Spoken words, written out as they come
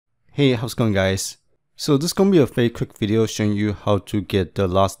Hey, how's it going, guys? So this is going to be a very quick video showing you how to get the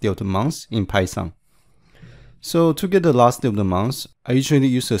last day of the month in Python. So to get the last day of the month, I usually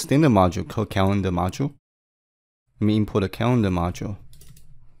use a standard module called calendar module. Let me import the calendar module.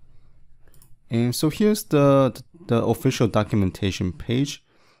 And so here's the official documentation page.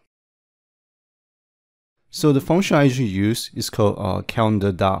 So the function I usually use is called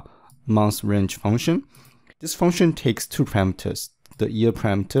calendar.monthrange function. This function takes two parameters, the year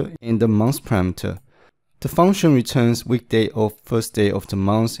parameter and the month parameter. The function returns weekday or first day of the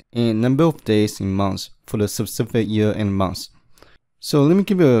month and number of days in months for the specific year and month. So let me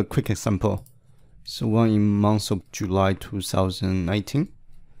give you a quick example. So one in month of July 2019.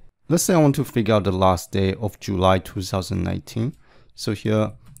 Let's say I want to figure out the last day of July 2019. So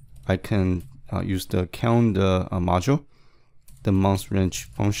here I can use the calendar module, the month range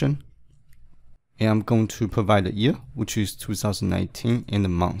function. And I'm going to provide the year, which is 2019, and the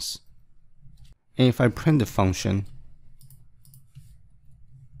month. And if I print the function,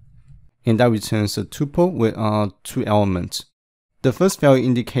 and that returns a tuple with two elements. The first value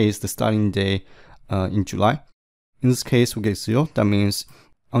indicates the starting day in July. In this case, we get 0. That means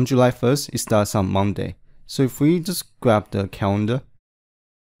on July 1st, it starts on Monday. So if we just grab the calendar,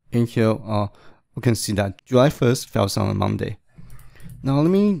 in here, we can see that July 1st falls on a Monday. Now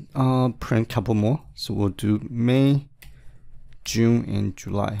let me print a couple more. So we'll do May, June, and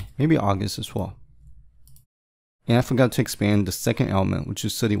July. Maybe August as well. And I forgot to expand the second element, which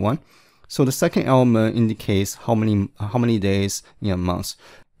is 31. So the second element indicates how many days in a month.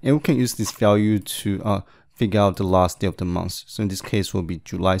 And we can use this value to figure out the last day of the month. So in this case, will be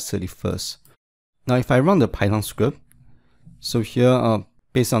July 31st. Now if I run the Python script, so here,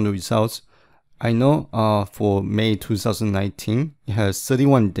 based on the results, I know for May 2019, it has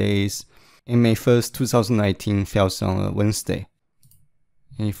 31 days, and May 1st, 2019 falls on a Wednesday.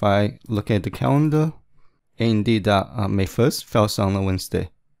 And if I look at the calendar, and indeed May 1st falls on a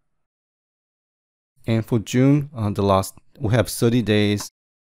Wednesday. And for June, we have 30 days,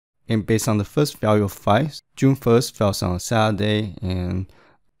 and based on the first value of 5, June 1st falls on a Saturday, and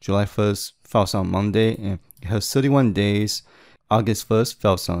July 1st falls on Monday, and it has 31 days. August 1st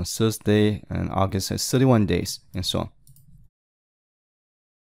falls on a Thursday, and August has 31 days, and so on.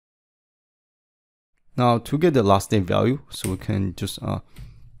 Now to get the last day value, so we can just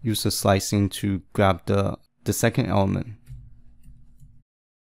use the slicing to grab the second element.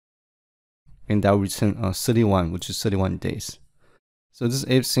 And that will return 31, which is 31 days. So this is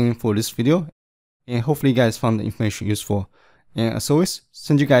everything for this video, and hopefully you guys found the information useful. And as always,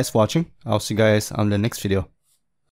 thank you guys for watching. I'll see you guys on the next video.